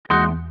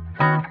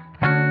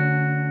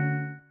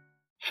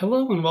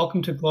Hello and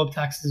welcome to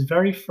GlobeTax's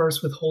very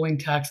first Withholding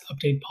Tax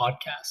Update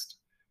podcast.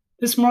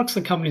 This marks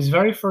the company's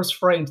very first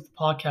foray into the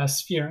podcast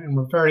sphere, and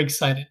we're very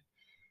excited.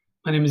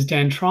 My name is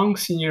Dan Trong,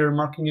 Senior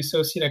Marketing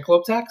Associate at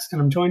GlobeTax, and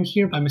I'm joined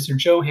here by Mr.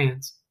 Joe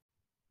Hands.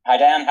 Hi,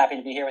 Dan. Happy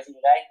to be here with you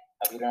today.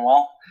 Hope you're doing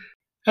well.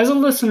 As the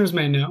listeners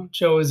may know,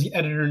 Joe is the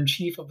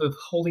Editor-in-Chief of the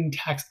Withholding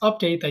Tax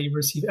Update that you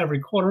receive every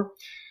quarter,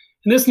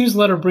 and this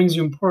newsletter brings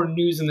you important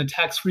news in the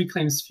tax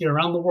reclaim sphere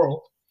around the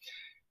world.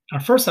 In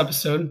our first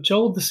episode,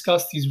 Joe will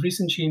discuss these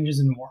recent changes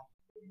and more.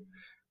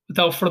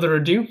 Without further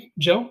ado,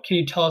 Joe, can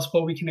you tell us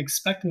what we can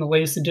expect in the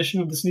latest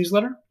edition of this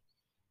newsletter?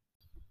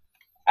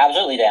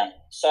 Absolutely, Dan.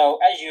 So,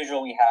 as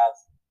usual, we have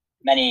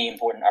many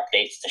important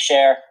updates to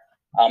share.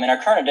 In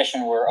our current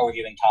edition, we're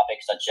overviewing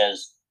topics such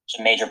as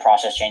some major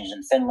process changes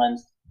in Finland,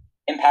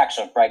 impacts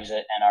of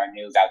Brexit, and our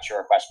new voucher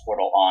request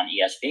portal on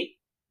ESP.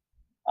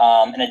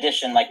 In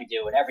addition, like we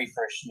do in every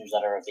first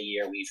newsletter of the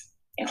year, we've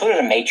included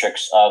a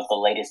matrix of the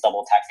latest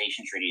double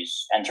taxation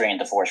treaties entering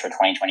into force for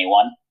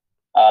 2021.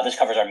 This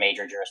covers our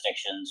major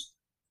jurisdictions,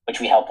 which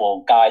we hope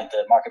will guide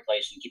the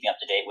marketplace in keeping up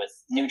to date with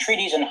new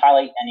treaties and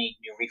highlight any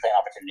new reclaim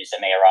opportunities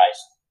that may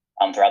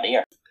arise throughout the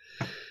year.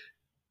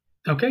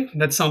 Okay,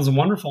 that sounds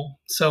wonderful.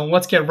 So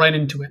let's get right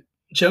into it.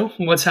 Joe,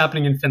 what's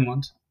happening in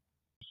Finland?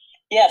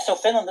 Yeah, so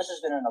Finland, this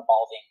has been an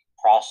evolving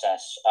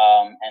process,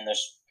 and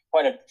there's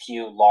quite a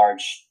few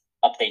large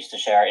updates to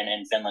share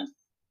in Finland.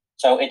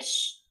 So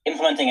it's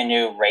implementing a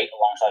new rate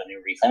alongside a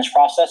new reclaims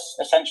process,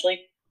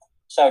 essentially.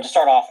 So to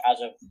start off,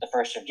 as of the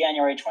 1st of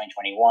January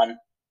 2021,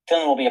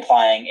 Finland will be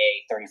applying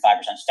a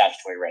 35%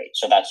 statutory rate.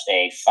 So that's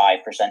a 5%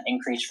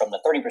 increase from the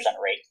 30%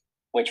 rate,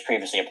 which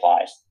previously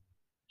applies.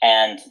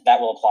 And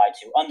that will apply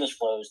to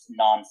undisclosed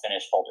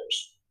non-Finnish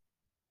holders.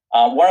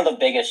 One of the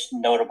biggest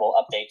notable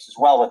updates as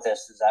well with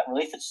this is that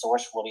relief at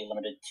source will be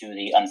limited to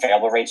the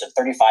unfavorable rates of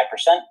 35%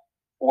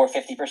 or 50%,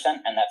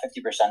 and that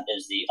 50%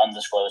 is the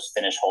undisclosed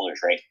Finnish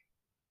holders rate.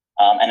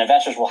 And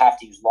investors will have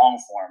to use long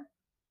form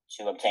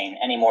to obtain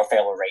any more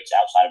favorable rates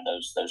outside of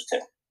those two.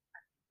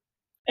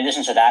 In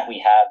addition to that, we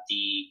have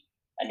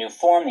a new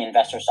form, the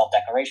investor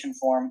self-declaration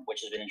form, which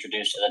has been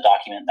introduced as a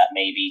document that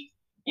may be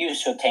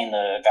used to obtain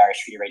the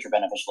various treaty rates for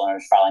beneficial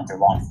owners filing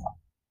through long form.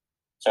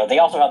 So they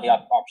also have the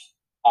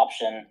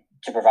option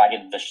to provide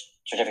either the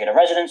certificate of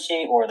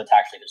residency or the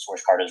tax relief at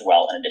source card as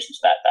well, in addition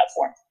to that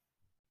form.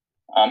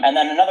 And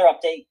then another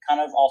update,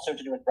 kind of also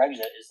to do with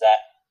Brexit, is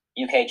that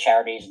UK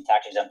charities and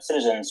tax-exempt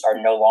citizens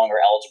are no longer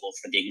eligible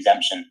for the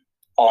exemption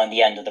following the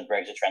end of the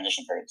Brexit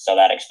transition period. So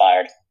that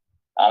expired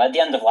at the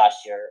end of last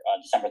year,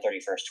 December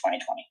 31st,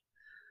 2020.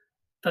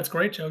 That's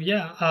great, Joe.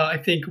 Yeah, I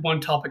think one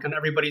topic on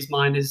everybody's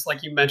mind is,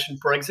 like you mentioned,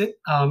 Brexit.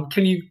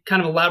 Can you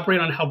kind of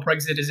elaborate on how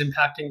Brexit is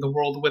impacting the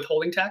world of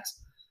withholding tax?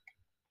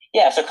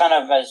 Yeah, so kind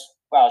of as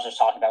I was just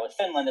talking about with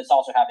Finland, it's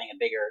also having a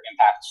bigger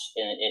impact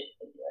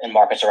in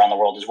markets around the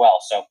world as well.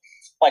 So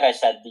like I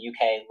said, the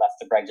UK left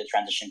the Brexit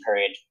transition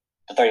period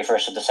the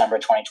 31st of December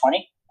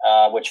 2020,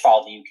 which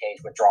followed the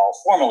UK's withdrawal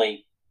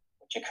formally,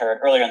 which occurred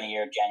earlier in the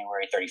year,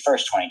 January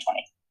 31st,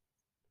 2020.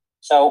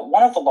 So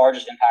one of the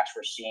largest impacts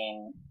we're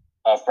seeing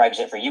of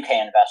Brexit for UK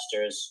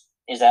investors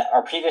is that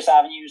our previous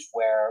avenues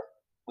where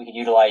we could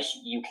utilize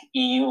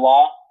EU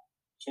law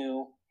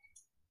to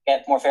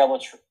get more favorable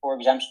or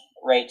exempt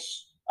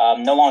rates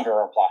no longer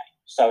are applying.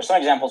 So some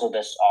examples of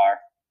this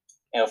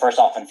are, first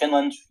off, in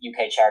Finland,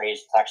 UK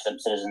charities,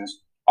 tax-exempt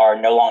citizens are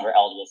no longer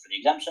eligible for the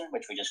exemption,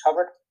 which we just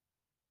covered.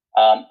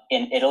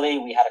 In Italy,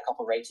 we had a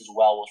couple of rates as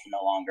well, which will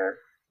no longer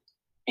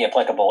be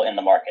applicable in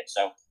the market.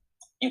 So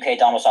UK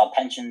domiciled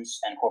pensions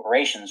and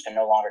corporations can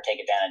no longer take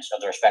advantage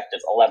of the respective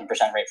 11%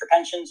 rate for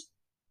pensions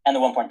and the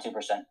 1.2%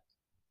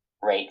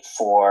 rate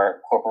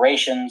for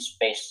corporations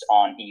based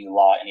on EU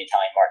law in the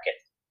Italian market.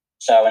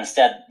 So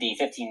instead, the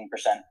 15%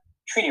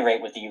 treaty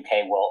rate with the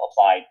UK will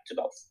apply to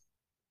both.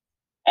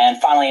 And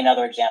finally,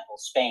 another example,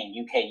 Spain,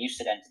 UK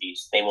UCIT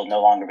entities, they will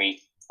no longer be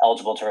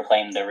eligible to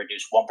reclaim the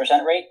reduced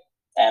 1% rate.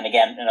 And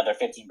again, another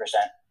 15%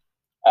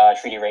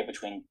 treaty rate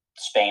between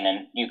Spain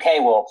and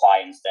UK will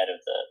apply instead of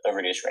the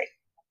reduced rate.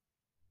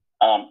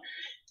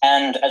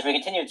 And as we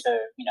continue to,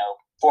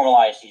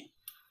 formalize these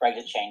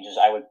Brexit changes,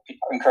 I would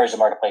encourage the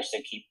marketplace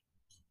to keep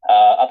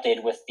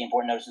updated with the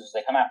important notices as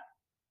they come out.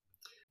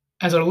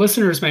 As our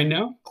listeners may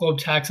know,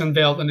 GlobeTax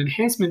unveiled an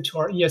enhancement to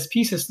our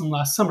ESP system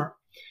last summer.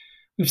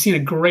 We've seen a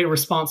great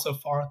response so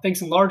far,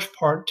 thanks in large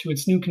part to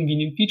its new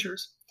convenient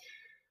features.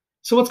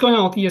 So what's going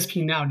on with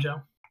ESP now,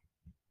 Joe?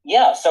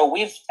 Yeah, so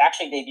we've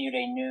actually debuted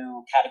a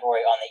new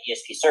category on the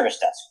ESP service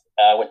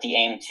desk with the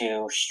aim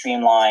to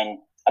streamline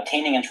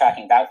obtaining and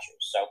tracking vouchers.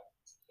 So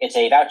it's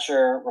a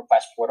voucher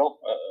request portal,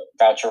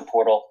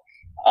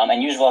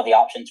 and users will have the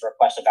option to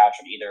request a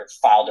voucher to either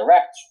file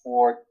direct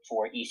or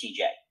for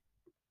ECJ.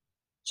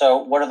 So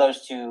what do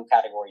those two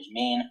categories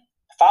mean?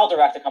 File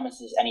direct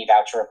encompasses any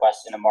voucher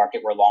request in a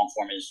market where long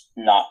form is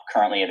not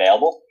currently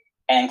available,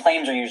 and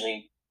claims are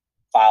usually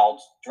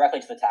filed directly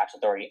to the tax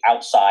authority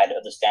outside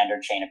of the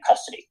standard chain of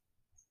custody.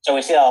 So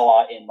we see that a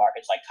lot in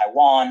markets like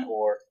Taiwan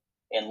or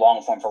in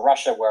long form for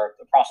Russia, where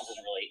the process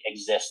doesn't really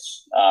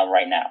exist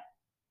right now.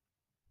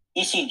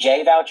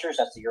 ECJ vouchers,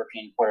 that's the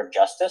European Court of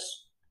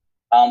Justice,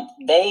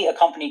 they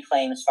accompany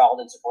claims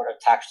filed in support of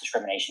tax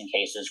discrimination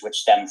cases, which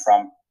stem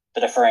from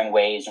the differing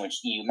ways in which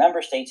EU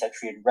member states have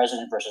treated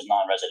resident versus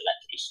non-resident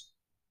entities.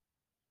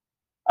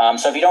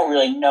 So if you don't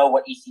really know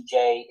what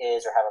ECJ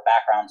is or have a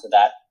background to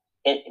that,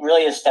 it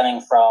really is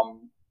stemming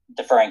from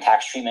differing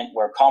tax treatment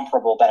where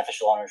comparable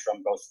beneficial owners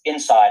from both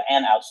inside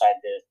and outside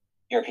the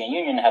European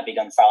Union have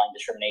begun filing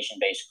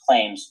discrimination-based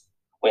claims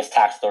with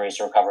tax authorities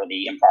to recover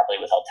the improperly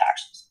withheld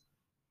taxes.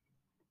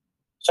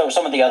 So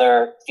some of the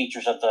other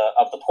features of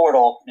the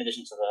portal, in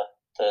addition to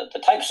the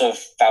types of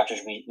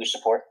vouchers we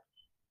support,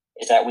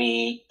 is that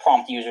we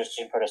prompt users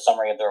to input a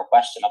summary of their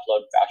request and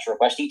upload voucher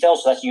request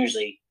details. So that's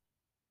usually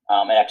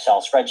an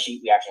Excel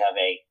spreadsheet. We actually have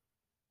a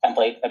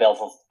template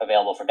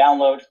available for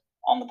download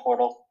on the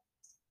portal.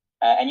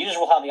 And users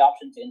will have the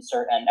option to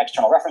insert an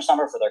external reference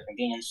number for their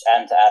convenience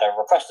and to add a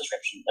request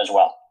description as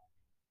well.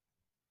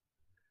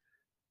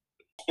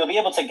 You'll be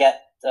able to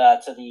get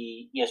to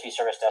the ESP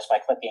service desk by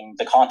clicking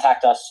the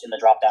Contact Us in the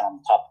drop-down on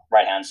the top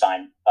right-hand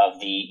side of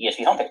the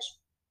ESP homepage.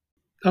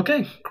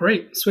 Okay,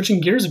 great. Switching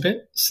gears a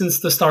bit,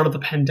 since the start of the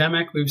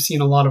pandemic, we've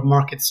seen a lot of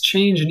markets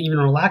change and even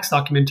relax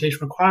documentation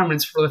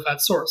requirements for lift at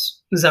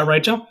source. Is that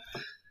right, Joe?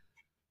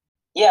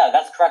 Yeah,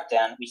 that's correct,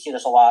 Dan. We see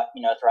this a lot,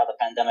 throughout the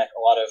pandemic.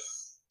 A lot of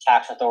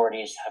tax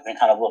authorities have been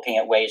kind of looking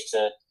at ways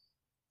to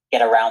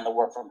get around the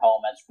work from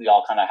home, as we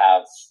all kind of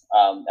have,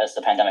 as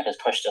the pandemic has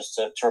pushed us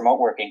to remote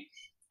working.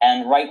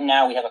 And right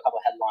now we have a couple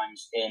of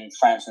headlines in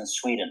France and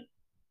Sweden.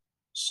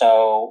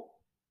 So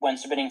when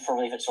submitting for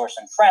relief at source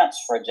in France,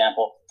 for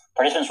example,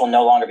 participants will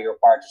no longer be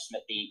required to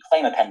submit the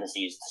claim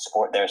appendices to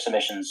support their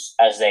submissions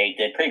as they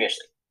did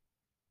previously.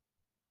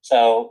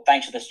 So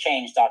thanks to this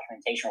change,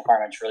 documentation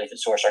requirements for relief at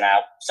source are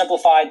now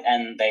simplified,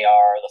 and they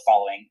are the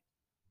following.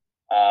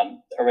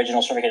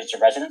 Original certificates of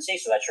residency,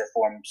 so that's your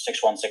Form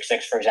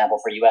 6166, for example,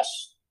 for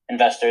U.S.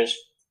 investors,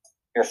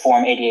 your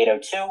Form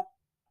 8802,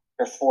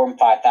 your Form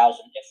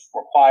 5000 if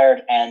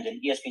required, and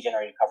an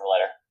ESP-generated cover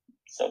letter.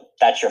 So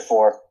that's your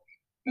four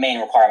main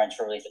requirements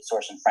for relief at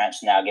source in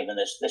France now, given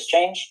this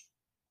change.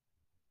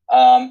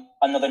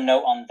 Another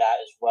note on that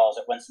as well is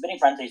that when submitting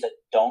for entities that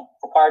don't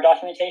require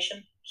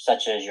documentation,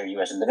 such as your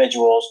U.S.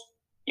 individuals,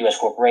 U.S.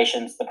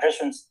 corporations, the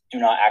participants do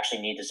not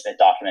actually need to submit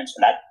documents,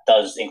 and that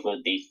does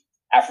include the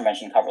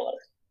aforementioned cover letter.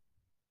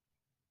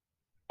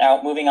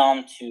 Now, moving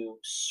on to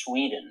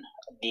Sweden,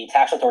 the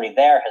tax authority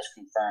there has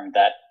confirmed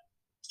that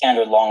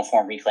standard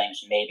long-form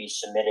reclaims may be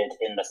submitted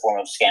in the form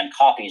of scanned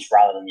copies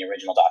rather than the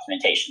original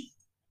documentation.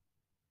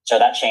 So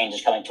that change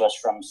is coming to us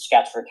from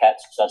Skatteverket,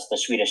 so that's the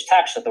Swedish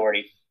tax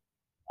authority.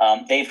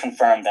 They've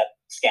confirmed that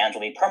scans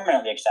will be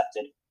permanently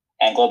accepted,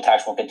 and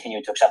GlobeTax will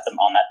continue to accept them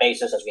on that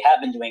basis, as we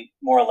have been doing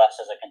more or less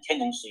as a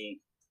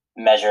contingency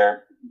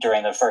measure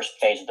during the first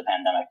phase of the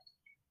pandemic.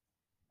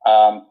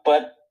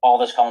 But all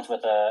this comes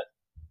with a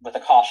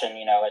caution,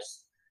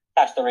 as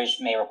tax authorities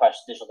may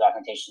request digital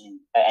documentation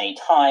at any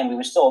time. We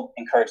would still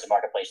encourage the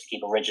marketplace to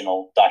keep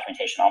original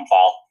documentation on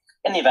file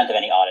in the event of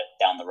any audit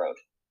down the road.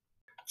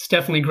 It's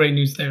definitely great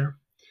news there.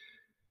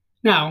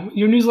 Now,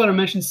 your newsletter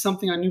mentions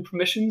something on new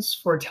permissions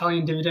for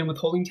Italian dividend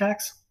withholding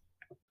tax.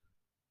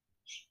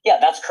 Yeah,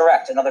 that's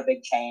correct. Another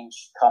big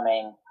change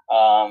coming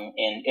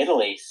in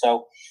Italy.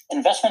 So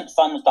investment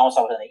funds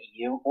domiciled within the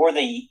EU or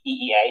the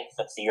EEA,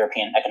 that's the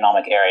European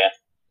Economic Area,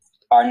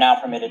 are now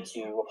permitted to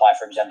apply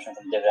for exemption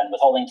from dividend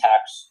withholding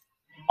tax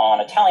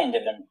on Italian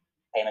dividend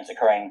payments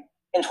occurring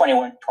in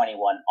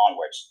 2021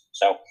 onwards.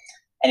 So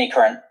any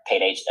current pay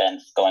dates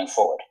and going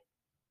forward.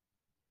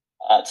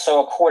 So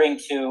according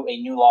to a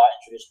new law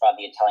introduced by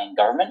the Italian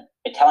government,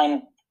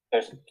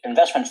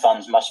 investment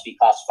funds must be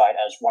classified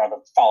as one of the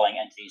following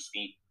entities to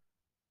be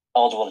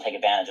eligible to take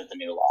advantage of the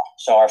new law.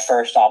 So our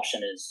first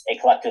option is a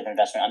collective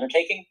investment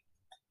undertaking,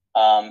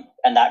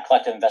 and that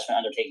collective investment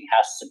undertaking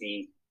has to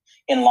be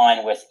in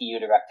line with EU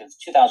Directive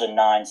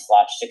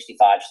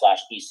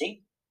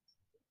 2009/65/EC.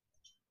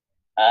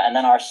 And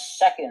then our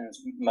second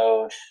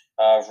mode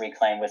of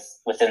reclaim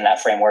within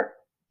that framework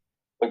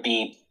would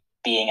be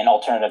being an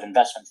alternative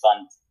investment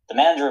fund, the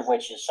manager of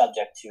which is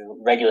subject to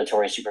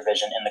regulatory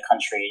supervision in the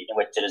country in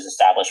which it is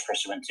established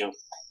pursuant to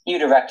EU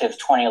Directive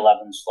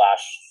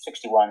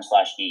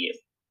 2011/61/EU.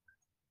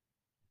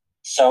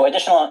 So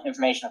additional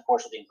information, of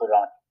course, will be included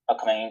on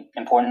upcoming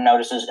important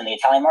notices in the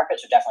Italian market,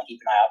 so definitely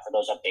keep an eye out for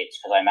those updates,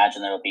 because I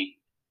imagine there will be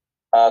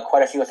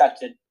quite a few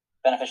affected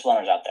beneficial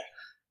owners out there.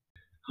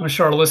 I'm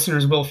sure our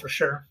listeners will for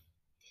sure.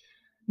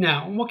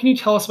 Now, what can you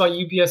tell us about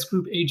UBS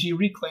Group AG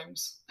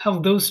reclaims? How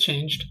have those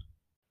changed?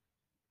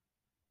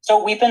 So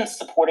we've been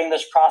supporting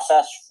this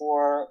process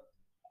for,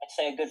 I'd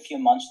say, a good few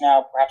months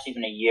now, perhaps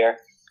even a year.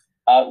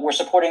 We're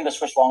supporting the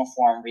Swiss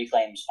long-form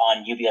reclaims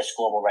on UBS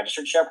Global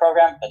Registered Share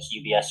Program, that's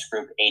UBS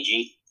Group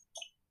AG.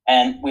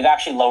 And we've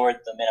actually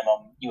lowered the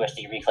minimum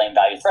USD reclaim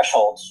value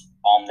thresholds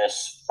on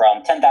this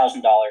from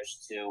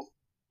 $10,000 to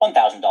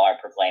 $1,000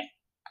 per claim.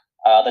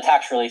 The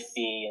tax relief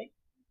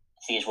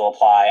fees will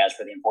apply as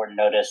per the important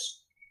notice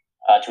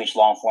to each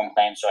long-form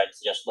claim, so I'd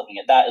suggest looking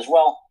at that as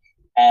well.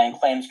 And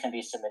claims can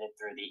be submitted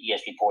through the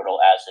ESP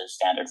portal as is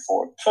standard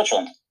for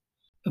Switzerland.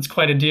 That's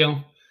quite a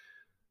deal.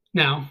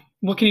 Now,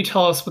 what can you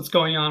tell us what's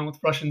going on with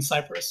Russia and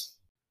Cyprus?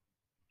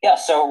 Yeah,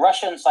 so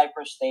Russia and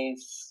Cyprus, they've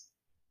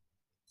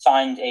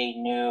signed a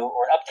new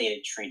or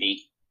updated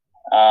treaty,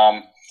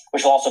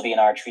 which will also be in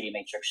our treaty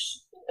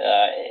matrix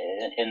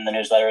in the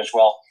newsletter as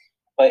well.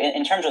 But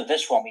in terms of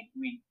this one,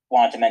 we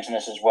wanted to mention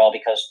this as well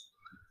because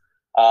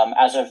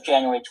as of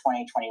January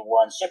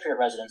 2021, Cypriot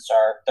residents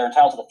they're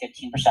entitled to the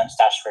 15%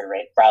 statutory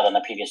rate rather than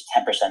the previous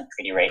 10%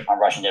 treaty rate on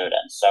Russian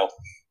dividends. So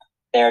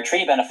their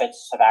treaty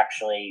benefits have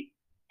actually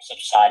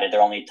subsided.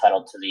 They're only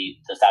entitled to the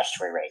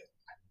statutory rate.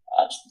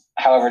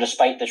 However,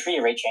 despite the treaty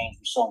rate change,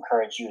 we still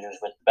encourage users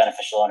with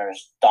beneficial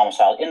owners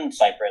domiciled in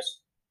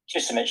Cyprus to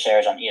submit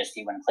shares on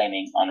ESP when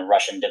claiming on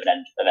Russian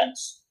dividend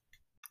events.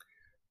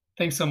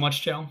 Thanks so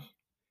much, Joe.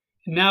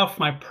 And now for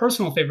my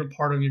personal favorite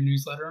part of your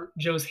newsletter,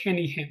 Joe's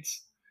handy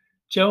hints.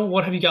 Joe,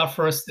 what have you got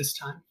for us this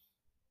time?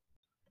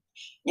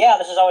 Yeah,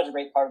 this is always a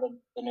great part of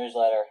the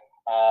newsletter.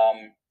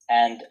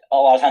 And a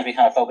lot of times we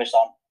kind of focus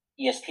on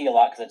ESP a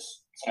lot because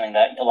it's something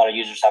that a lot of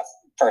users have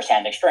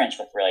firsthand experience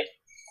with, really.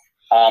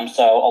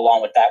 So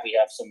along with that, we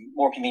have some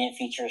more convenient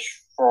features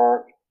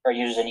for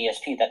users in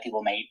ESP that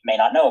people may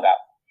not know about.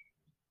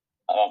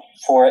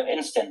 For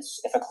instance,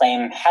 if a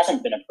claim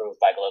hasn't been approved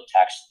by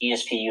GlobeTax,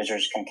 ESP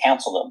users can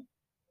cancel them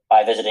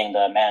by visiting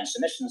the Manage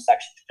Submissions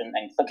section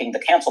and clicking the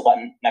cancel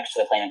button next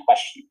to the claim in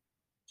question.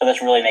 So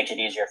this really makes it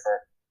easier for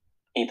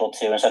people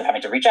to, instead of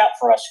having to reach out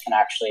for us, can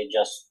actually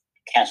just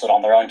cancel it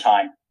on their own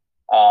time,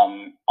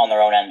 on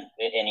their own end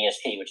in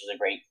ESP, which is a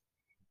great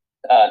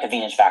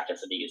convenience factor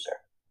for the user.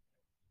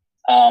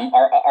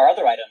 Our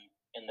other item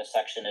in this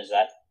section is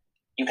that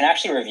you can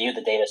actually review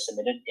the data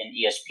submitted in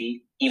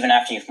ESP even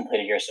after you've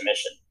completed your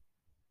submission.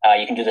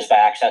 You can do this by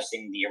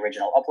accessing the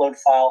original upload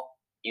file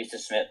used to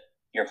submit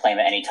your claim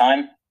at any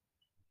time.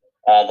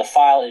 The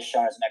file is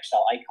shown as an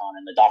Excel icon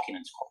in the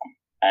Documents column,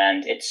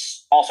 and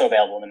it's also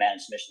available in the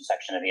Manage Submission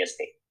section of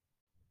ESP.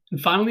 And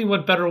finally,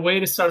 what better way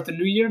to start the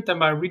new year than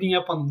by reading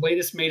up on the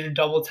latest major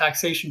double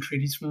taxation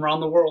treaties from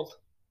around the world?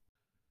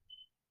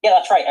 Yeah,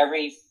 that's right.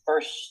 Every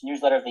first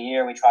newsletter of the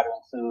year, we try to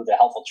include a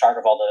helpful chart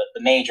of all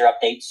the major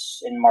updates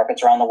in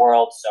markets around the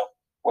world. So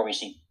where we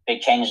see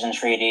big changes in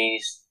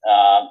treaties,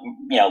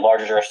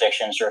 larger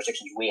jurisdictions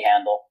we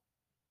handle,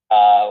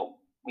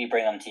 we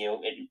bring them to you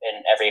in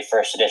every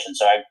first edition.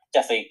 So I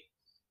definitely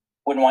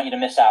wouldn't want you to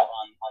miss out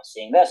on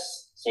seeing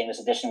this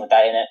edition with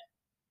that in it,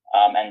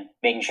 and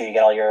making sure you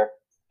get all your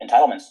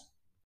entitlements.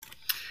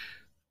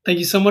 Thank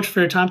you so much for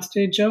your time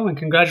today, Joe, and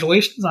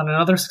congratulations on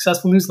another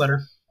successful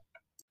newsletter.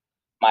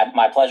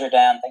 My pleasure,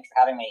 Dan. Thanks for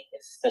having me.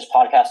 If this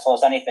podcast told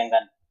us anything,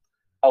 then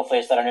hopefully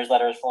it's that our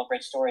newsletter is full of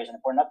great stories and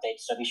important updates.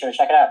 So be sure to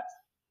check it out.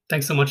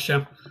 Thanks so much,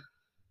 Joe.